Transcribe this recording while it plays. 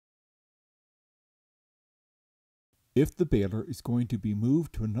If the baler is going to be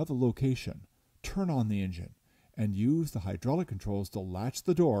moved to another location, turn on the engine and use the hydraulic controls to latch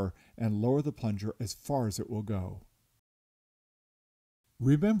the door and lower the plunger as far as it will go.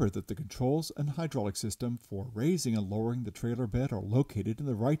 Remember that the controls and hydraulic system for raising and lowering the trailer bed are located in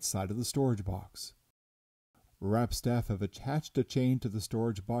the right side of the storage box. RAPP staff have attached a chain to the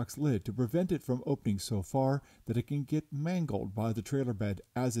storage box lid to prevent it from opening so far that it can get mangled by the trailer bed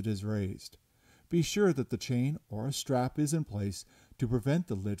as it is raised. Be sure that the chain or a strap is in place to prevent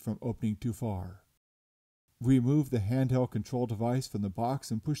the lid from opening too far. Remove the handheld control device from the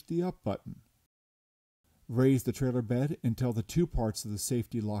box and push the up button. Raise the trailer bed until the two parts of the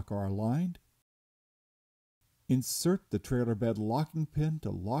safety lock are aligned. Insert the trailer bed locking pin to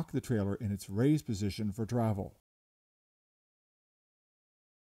lock the trailer in its raised position for travel.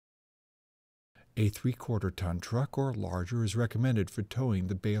 A 3/4 ton truck or larger is recommended for towing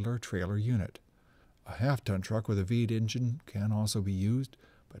the baler trailer unit. A half-ton truck with a V8 engine can also be used,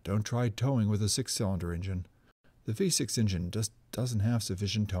 but don't try towing with a 6-cylinder engine. The V6 engine just doesn't have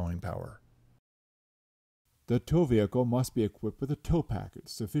sufficient towing power. The tow vehicle must be equipped with a tow package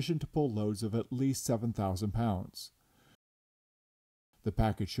sufficient to pull loads of at least 7,000 pounds. The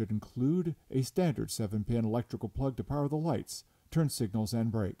package should include a standard 7-pin electrical plug to power the lights, turn signals,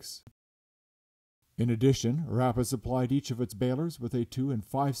 and brakes. In addition, RAPP has supplied each of its balers with a 2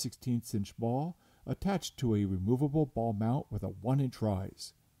 5/16 inch ball attached to a removable ball mount with a 1-inch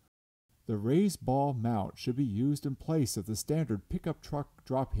rise. The raised ball mount should be used in place of the standard pickup truck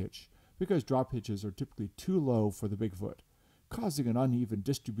drop hitch because drop hitches are typically too low for the BigFoot, causing an uneven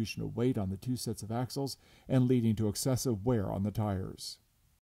distribution of weight on the two sets of axles and leading to excessive wear on the tires.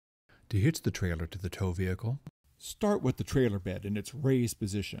 To hitch the trailer to the tow vehicle, start with the trailer bed in its raised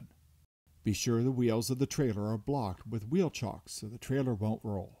position. Be sure the wheels of the trailer are blocked with wheel chocks so the trailer won't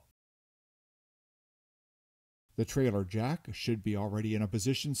roll. The trailer jack should be already in a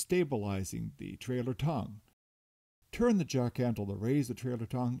position stabilizing the trailer tongue. Turn the jack handle to raise the trailer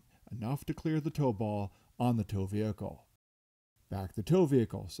tongue enough to clear the tow ball on the tow vehicle. Back the tow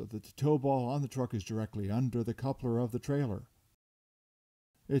vehicle so that the tow ball on the truck is directly under the coupler of the trailer.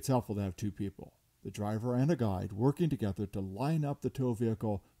 It's helpful to have two people, the driver and a guide, working together to line up the tow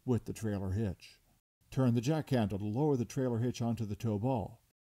vehicle with the trailer hitch. Turn the jack handle to lower the trailer hitch onto the tow ball.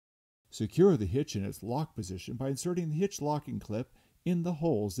 Secure the hitch in its lock position by inserting the hitch locking clip in the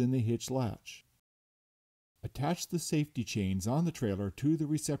holes in the hitch latch. Attach the safety chains on the trailer to the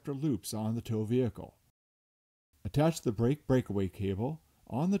receptor loops on the tow vehicle. Attach the brake breakaway cable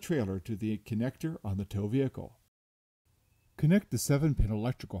on the trailer to the connector on the tow vehicle. Connect the 7-pin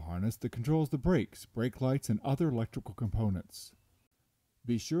electrical harness that controls the brakes, brake lights, and other electrical components.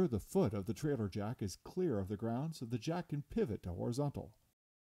 Be sure the foot of the trailer jack is clear of the ground so the jack can pivot to horizontal.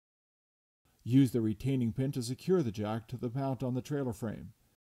 Use the retaining pin to secure the jack to the mount on the trailer frame.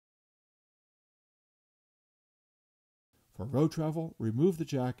 For road travel, remove the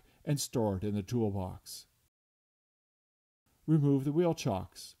jack and store it in the toolbox. Remove the wheel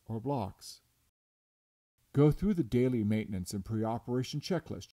chocks or blocks. Go through the daily maintenance and pre-operation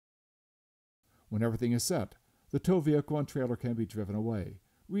checklist. When everything is set, the tow vehicle and trailer can be driven away,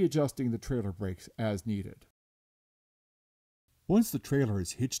 readjusting the trailer brakes as needed. Once the trailer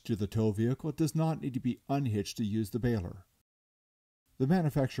is hitched to the tow vehicle, it does not need to be unhitched to use the baler. The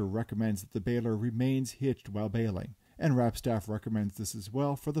manufacturer recommends that the baler remains hitched while baling, and RAPP staff recommends this as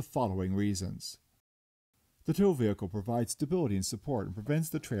well for the following reasons. The tow vehicle provides stability and support and prevents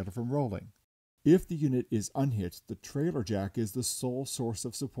the trailer from rolling. If the unit is unhitched, the trailer jack is the sole source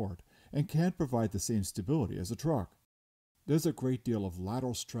of support and can't provide the same stability as a truck. There's a great deal of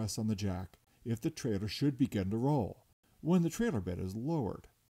lateral stress on the jack if the trailer should begin to roll, when the trailer bed is lowered,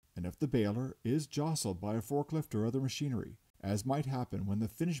 and if the baler is jostled by a forklift or other machinery, as might happen when the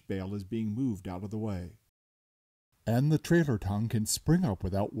finished bale is being moved out of the way. And the trailer tongue can spring up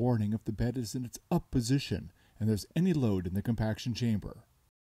without warning if the bed is in its up position and there's any load in the compaction chamber.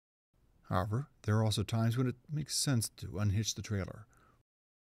 However, there are also times when it makes sense to unhitch the trailer.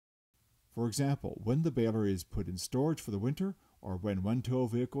 For example, when the baler is put in storage for the winter or when one tow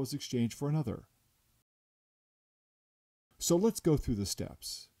vehicle is exchanged for another. So let's go through the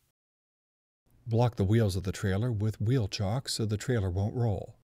steps. Block the wheels of the trailer with wheel chocks so the trailer won't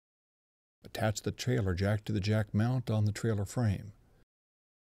roll. Attach the trailer jack to the jack mount on the trailer frame.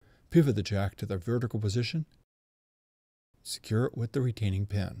 Pivot the jack to the vertical position. Secure it with the retaining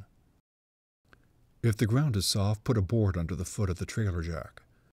pin. If the ground is soft, put a board under the foot of the trailer jack.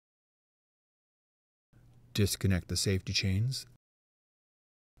 Disconnect the safety chains,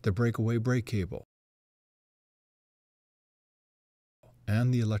 the breakaway brake cable,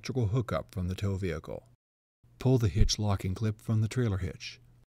 and the electrical hookup from the tow vehicle. Pull the hitch locking clip from the trailer hitch.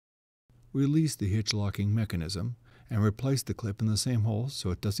 Release the hitch locking mechanism and replace the clip in the same hole so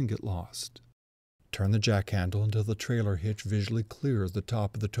it doesn't get lost. Turn the jack handle until the trailer hitch visually clears the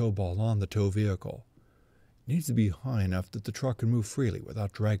top of the tow ball on the tow vehicle. It needs to be high enough that the truck can move freely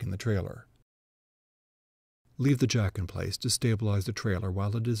without dragging the trailer. Leave the jack in place to stabilize the trailer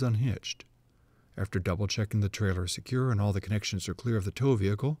while it is unhitched. After double-checking the trailer is secure and all the connections are clear of the tow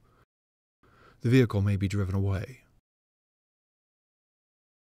vehicle, the vehicle may be driven away.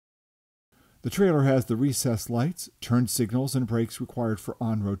 The trailer has the recessed lights, turn signals, and brakes required for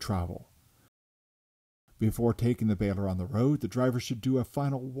on-road travel. Before taking the baler on the road, the driver should do a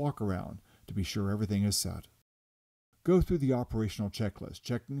final walk-around to be sure everything is set. Go through the operational checklist,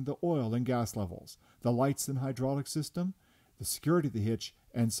 checking the oil and gas levels, the lights and hydraulic system, the security of the hitch,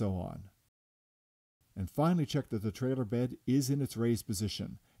 and so on. And finally check that the trailer bed is in its raised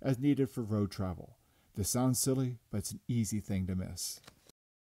position, as needed for road travel. This sounds silly, but it's an easy thing to miss.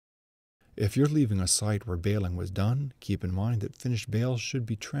 If you're leaving a site where baling was done, keep in mind that finished bales should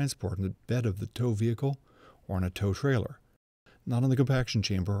be transported in the bed of the tow vehicle or on a tow trailer, not in the compaction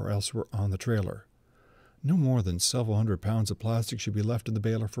chamber or elsewhere on the trailer. No more than several hundred pounds of plastic should be left in the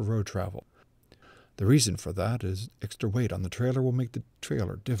baler for road travel. The reason for that is extra weight on the trailer will make the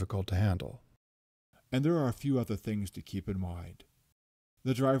trailer difficult to handle. And there are a few other things to keep in mind.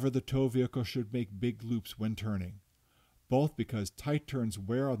 The driver of the tow vehicle should make big loops when turning, both because tight turns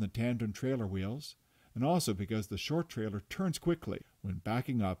wear on the tandem trailer wheels, and also because the short trailer turns quickly when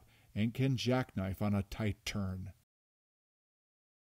backing up and can jackknife on a tight turn.